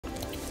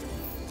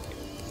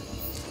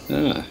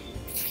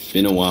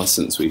Been a while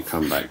since we've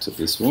come back to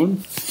this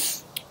one.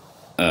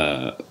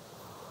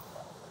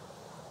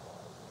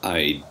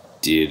 I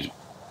did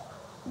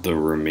the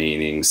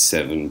remaining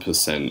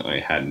 7% I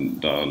hadn't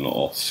done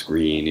off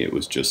screen. It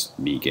was just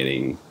me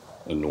getting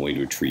annoyed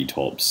with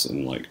treetops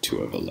and like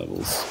 2 other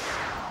levels.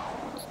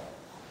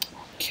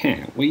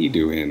 Cat, what are you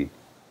doing?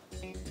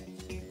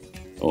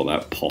 Oh,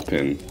 that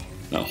pop-in.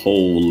 That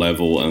whole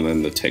level and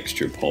then the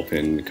texture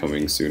pop-in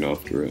coming soon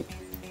after it.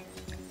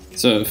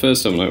 So at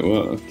first I'm like,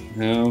 what?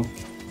 How?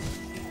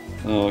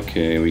 Oh,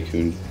 okay, we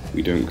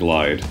don't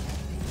glide.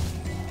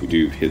 We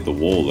do hit the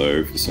wall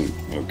though for some...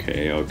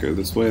 Okay, I'll go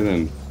this way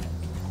then.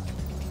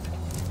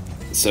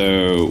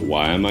 So,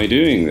 why am I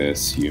doing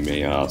this, you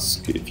may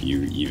ask, if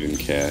you even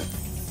care.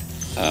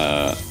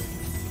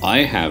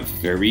 I have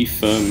very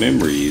firm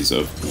memories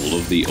of all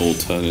of the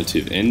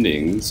alternative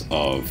endings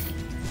of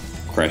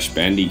Crash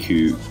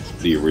Bandicoot,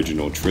 the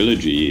original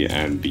trilogy,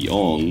 and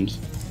beyond,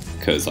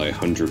 because I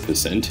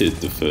 100%ed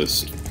the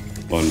first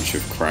bunch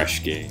of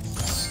Crash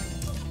games,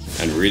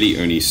 and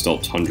really only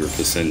stopped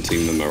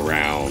 100%ing them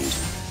around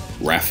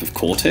Wrath of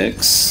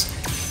Cortex,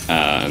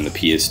 and the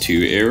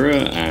PS2 era,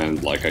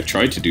 and like I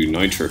tried to do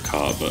Nitro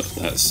Kart, but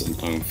that's an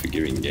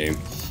unforgiving game.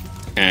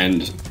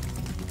 And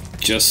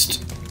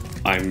just,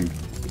 I'm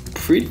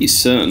pretty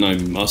certain I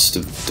must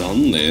have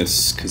done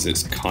this, because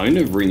it's kind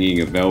of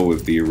ringing a bell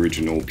with the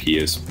original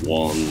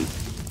PS1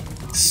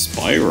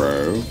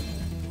 Spyro,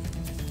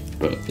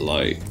 but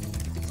like,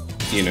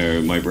 you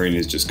know, my brain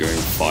is just going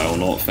file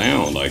not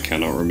found. I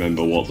cannot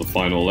remember what the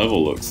final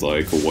level looks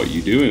like or what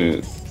you do in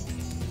it.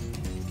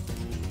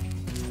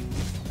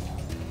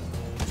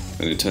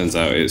 And it turns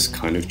out it's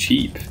kind of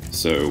cheap,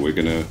 so we're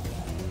gonna...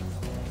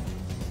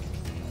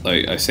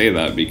 Like, I say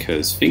that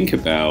because think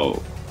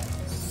about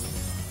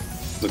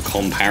the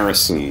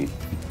comparison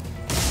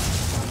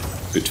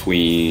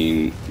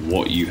between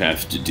what you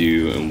have to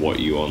do and what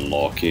you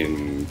unlock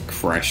in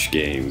Crash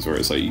games, where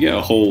it's like you get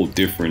a whole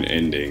different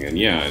ending, and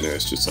yeah, I know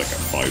it's just like a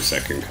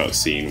 5-second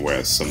cutscene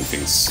where something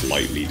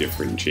slightly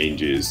different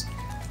changes.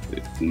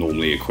 It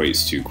normally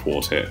equates to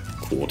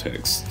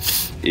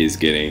Cortex is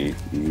getting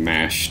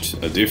mashed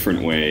a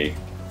different way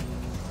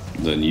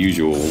than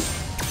usual,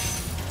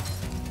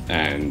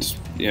 and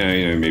yeah,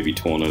 you know, maybe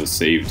Torna's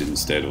saved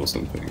instead or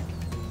something.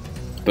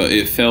 But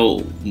it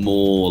felt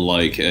more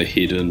like a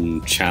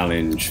hidden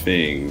challenge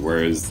thing,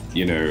 whereas,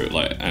 you know,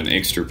 like an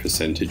extra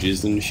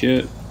percentages and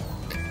shit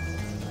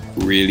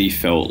really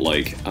felt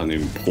like an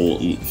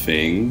important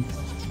thing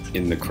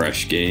in the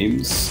Crash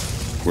games,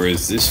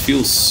 whereas this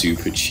feels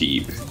super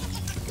cheap.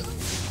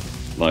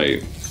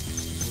 Like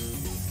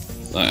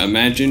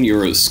imagine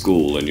you're at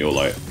school and you're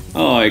like,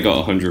 oh, I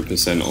got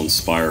 100% on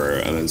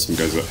Spyro, and then some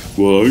guy's like,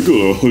 well, I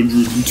got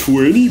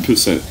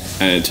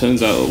 120%. And it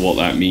turns out that what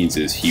that means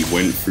is he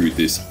went through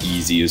this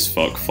easy as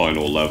fuck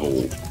final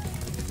level,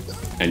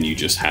 and you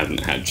just hadn't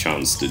had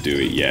chance to do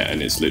it yet,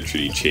 and it's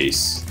literally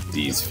chase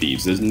these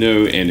thieves. There's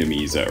no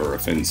enemies that are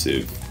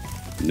offensive,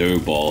 no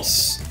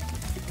boss,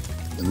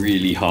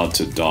 really hard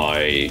to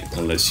die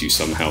unless you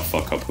somehow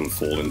fuck up and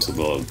fall into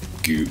the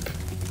goop,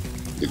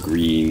 the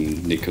green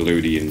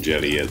Nickelodeon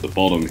jelly at the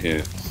bottom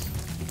here.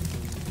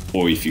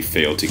 Or if you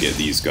fail to get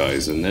these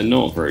guys, and they're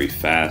not very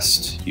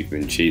fast. You've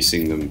been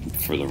chasing them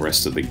for the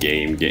rest of the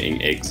game,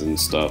 getting eggs and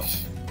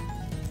stuff.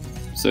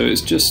 So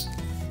it's just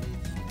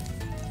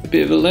a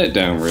bit of a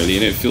letdown, really,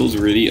 and it feels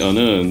really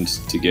unearned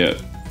to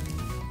get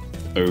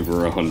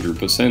over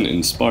 100%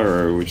 in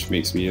Spyro, which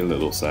makes me a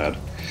little sad.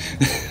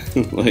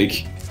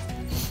 Like,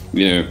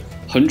 you know,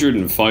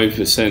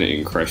 105%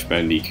 in Crash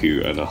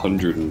Bandicoot and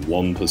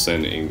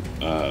 101%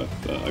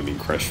 in,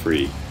 Crash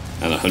Free,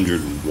 and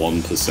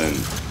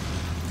 101%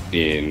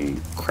 in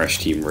Crash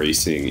Team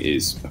Racing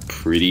is a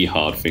pretty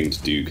hard thing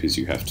to do because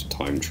you have to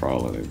time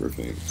trial and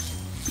everything.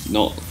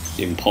 Not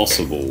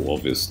impossible,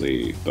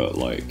 obviously, but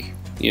like,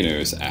 you know,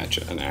 it's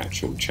an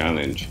actual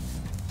challenge.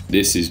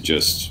 This is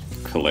just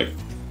collect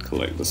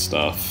the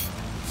stuff,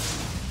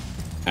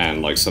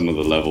 and like some of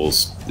the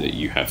levels that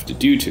you have to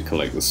do to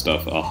collect the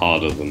stuff are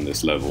harder than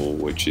this level,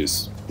 which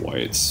is why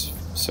it's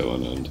so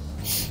unearned.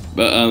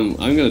 But I'm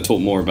going to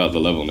talk more about the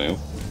level now.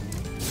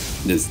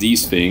 There's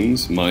these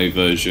things, my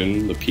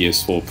version, the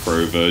PS4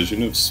 Pro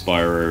version of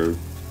Spyro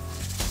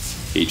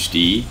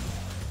HD,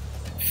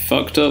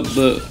 fucked up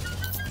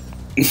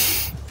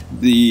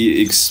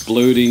the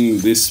exploding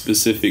this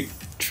specific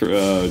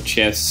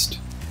chest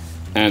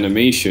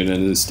animation,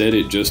 and instead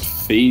it just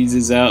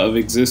phases out of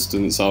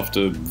existence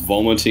after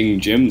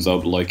vomiting gems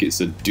up like it's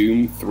a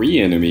Doom 3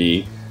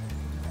 enemy.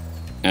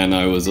 And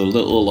I was a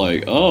little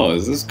like, oh,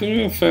 is this going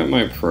to affect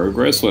my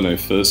progress when I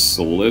first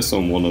saw this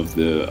on one of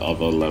the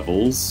other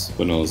levels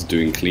when I was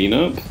doing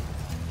cleanup?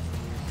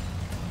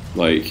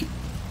 Like,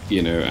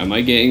 you know, am I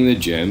getting the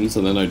gems?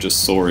 And then I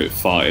just saw it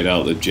farted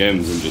out the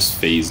gems and just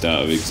phased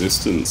out of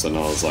existence, and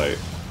I was like,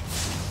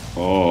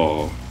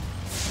 oh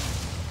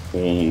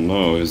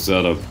no, is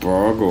that a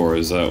bug, or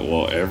is that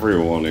what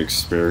everyone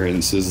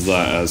experiences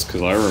that as?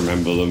 Because I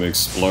remember them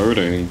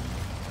exploding.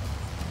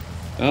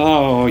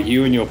 Oh,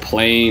 you and your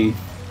plane.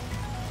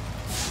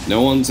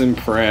 No one's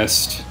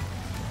impressed.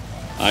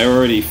 I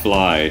already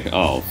fly.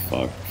 Oh,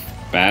 fuck.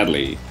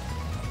 Badly.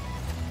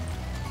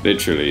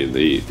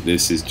 Literally,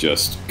 this is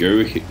just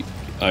go.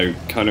 I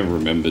kind of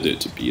remembered it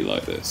to be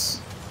like this.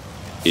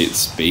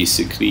 It's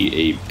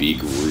basically a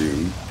big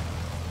room,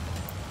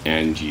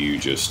 and you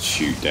just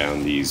shoot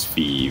down these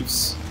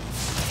thieves.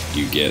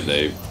 You get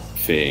their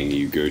thing,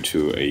 you go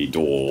to a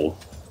door.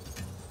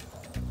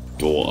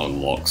 Door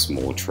unlocks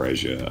more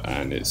treasure,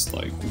 and it's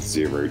like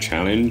 0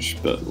 challenge,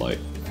 but like...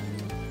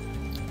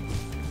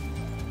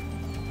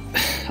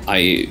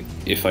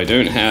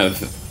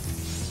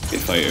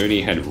 If I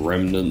only had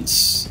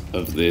remnants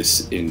of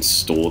this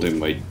installed in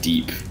my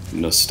deep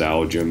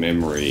nostalgia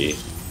memory,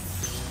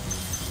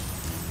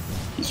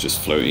 he's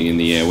just floating in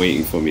the air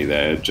waiting for me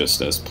there,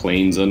 just as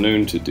planes are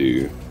known to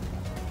do.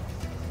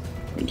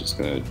 I'm just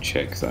gonna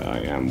check that I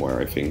am where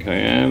I think I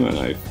am, and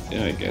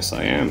I guess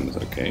I am.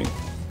 Okay.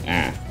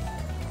 Ah.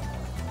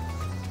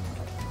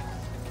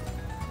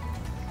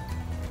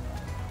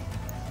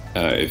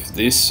 If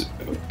this,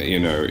 you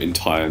know,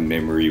 entire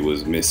memory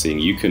was missing,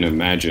 you can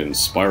imagine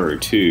Spyro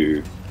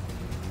 2,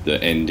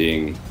 the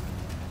ending,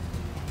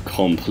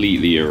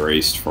 completely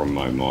erased from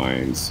my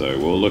mind. So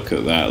we'll look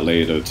at that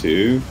later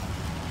too.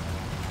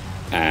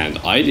 And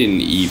I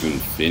didn't even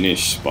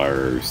finish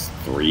Spyro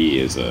 3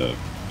 as a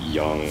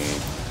young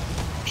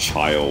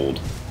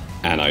child,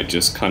 and I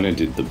just kind of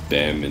did the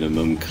bare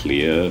minimum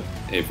clear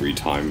every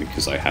time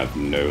because I have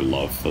no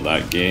love for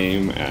that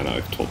game, and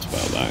I've talked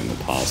about that in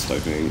the past, I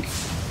think.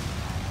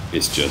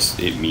 It's just,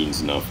 it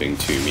means nothing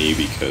to me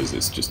because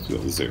it's just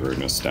got 0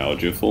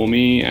 nostalgia for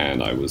me,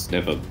 and I was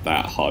never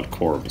that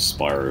hardcore of a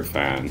Spyro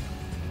fan.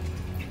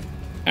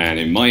 And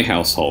in my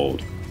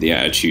household, the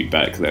attitude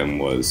back then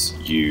was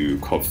you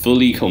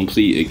fully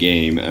complete a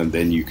game and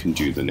then you can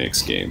do the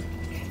next game.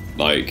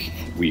 Like,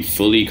 we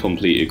fully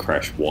completed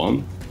Crash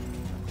 1,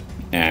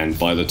 and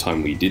by the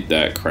time we did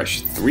that,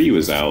 Crash 3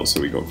 was out,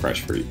 so we got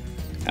Crash 3.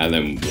 And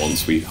then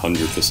once we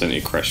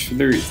 100%ed Crash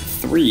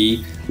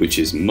 3, which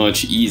is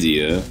much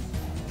easier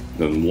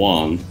than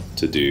 1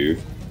 to do,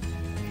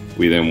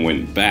 we then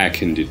went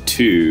back and did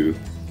 2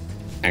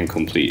 and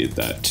completed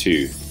that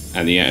too.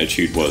 And the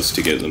attitude was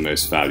to get the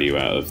most value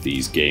out of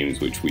these games,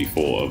 which we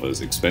thought of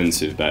as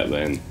expensive back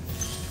then.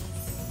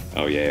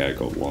 Oh yeah, I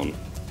got 1.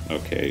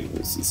 Okay,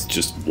 this is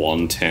just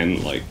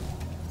 110, like,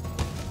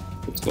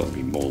 it's gotta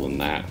be more than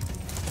that.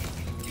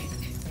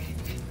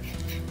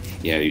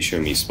 Yeah, you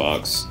show me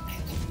sparks.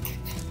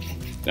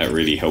 That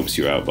really helps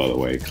you out, by the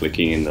way.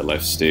 Clicking in the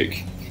left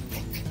stick,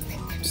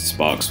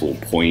 sparks will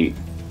point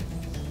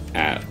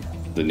at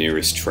the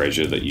nearest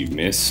treasure that you've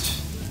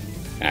missed.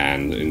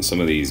 And in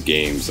some of these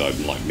games,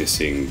 I'm like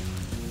missing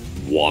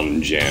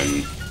 1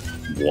 gem,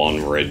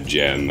 1 red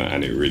gem,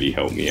 and it really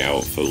helped me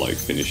out for like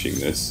finishing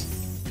this.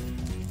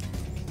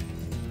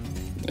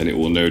 And it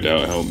will no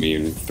doubt help me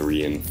in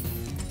 3 and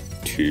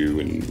 2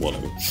 and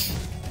whatever.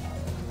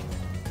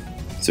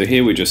 So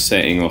here we're just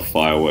setting off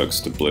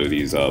fireworks to blow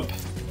these up.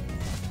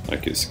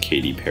 Like it's a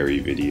Katy Perry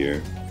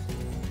video.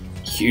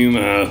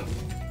 Humor!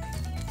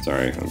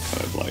 Sorry, I'm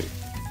kind of like...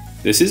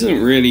 This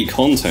isn't really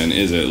content,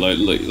 is it? Like,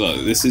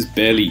 look, this is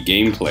barely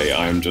gameplay.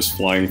 I'm just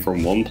flying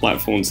from one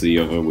platform to the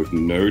other with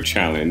no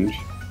challenge.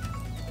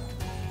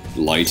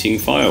 Lighting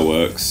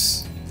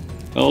fireworks.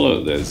 Oh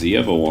look, there's the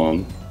other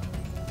one.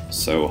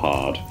 So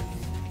hard.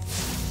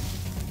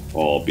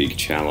 Oh, big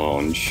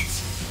challenge.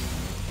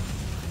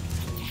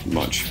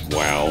 Much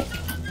wow.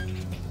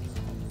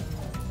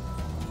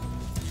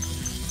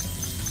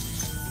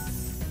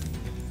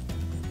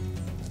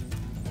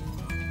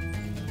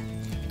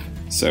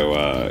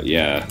 So,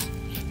 yeah,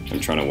 I'm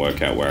trying to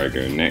work out where I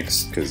go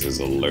next, because there's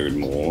a load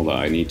more that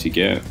I need to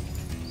get.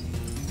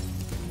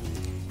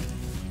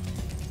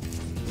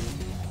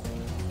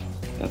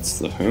 That's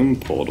the home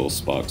portal,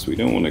 Sparks. We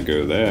don't want to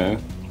go there.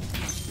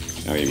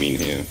 Oh, you mean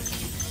here.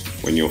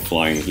 When you're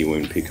flying, he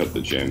won't pick up the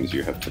gems,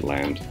 you have to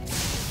land.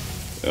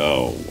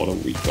 Oh, what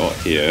have we got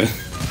here?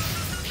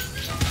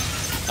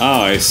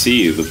 Ah, I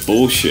see, the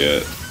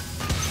bullshit.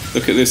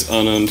 Look at this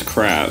unearned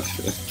crap.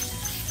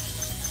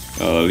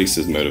 Oh, at least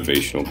there's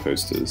motivational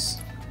posters.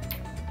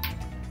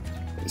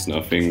 There's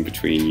nothing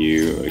between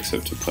you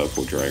except a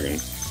purple dragon.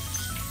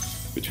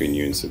 Between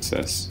you and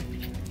success.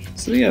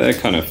 So yeah, they're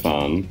kind of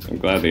fun. I'm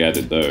glad they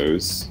added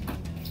those.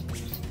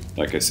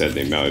 Like I said,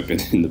 they might have been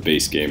in the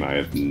base game. I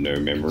have no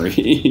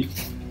memory.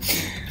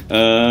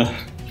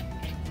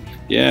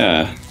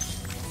 Yeah.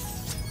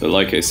 But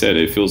like I said,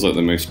 it feels like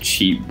the most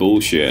cheap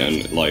bullshit,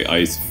 and like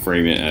I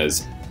frame it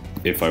as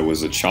if I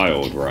was a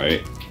child,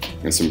 right?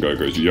 And some guy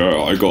goes,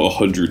 "Yo, I got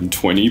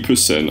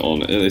 120%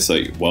 on it." And it's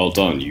like, well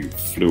done, you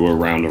flew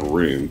around a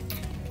room.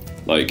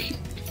 Like,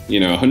 you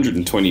know,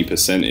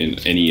 120% in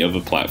any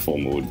other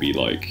platform would be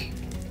like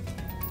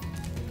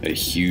a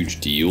huge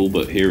deal,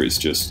 but here it's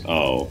just,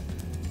 oh.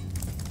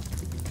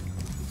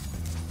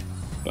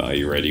 Are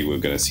you ready? We're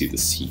gonna see the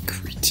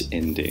secret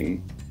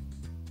ending.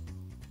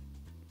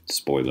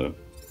 Spoiler.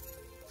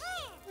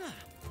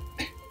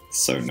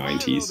 So Spyro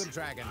 90s. the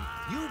dragon,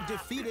 you've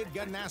defeated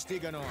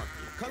Gnasty,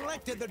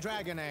 collected the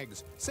dragon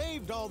eggs,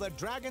 saved all the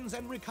dragons,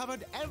 and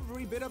recovered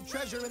every bit of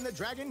treasure in the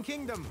Dragon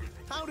Kingdom.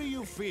 How do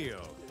you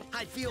feel?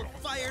 I feel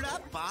fired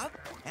up, Bob.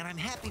 And I'm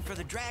happy for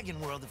the dragon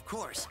world, of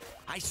course.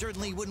 I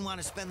certainly wouldn't want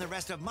to spend the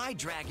rest of my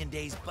dragon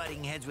days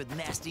butting heads with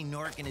Gnasty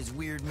Nork and his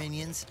weird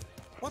minions.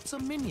 What's a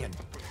minion?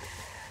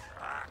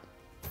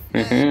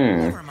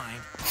 Never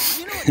mind.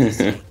 You know what they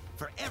say.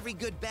 For every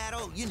good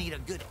battle, you need a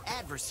good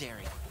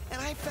adversary. And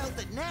I felt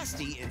that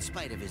Gnasty, in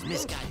spite of his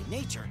misguided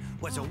nature,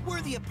 was a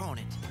worthy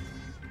opponent.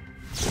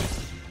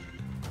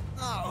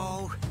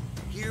 Uh-oh.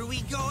 Here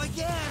we go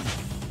again.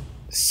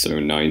 So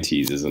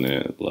 90s, isn't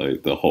it?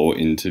 Like, the whole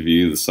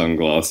interview, the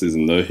sunglasses,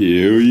 and the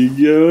here we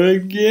go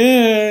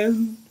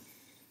again.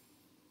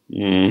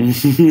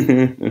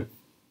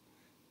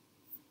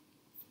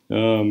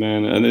 Oh,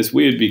 man. And it's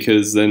weird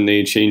because then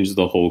they changed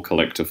the whole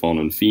collectathon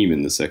and theme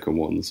in the second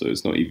one, so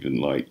it's not even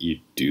like you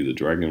do the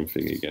dragon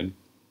thing again.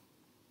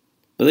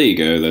 But there you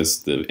go, that's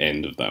the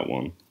end of that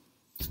one.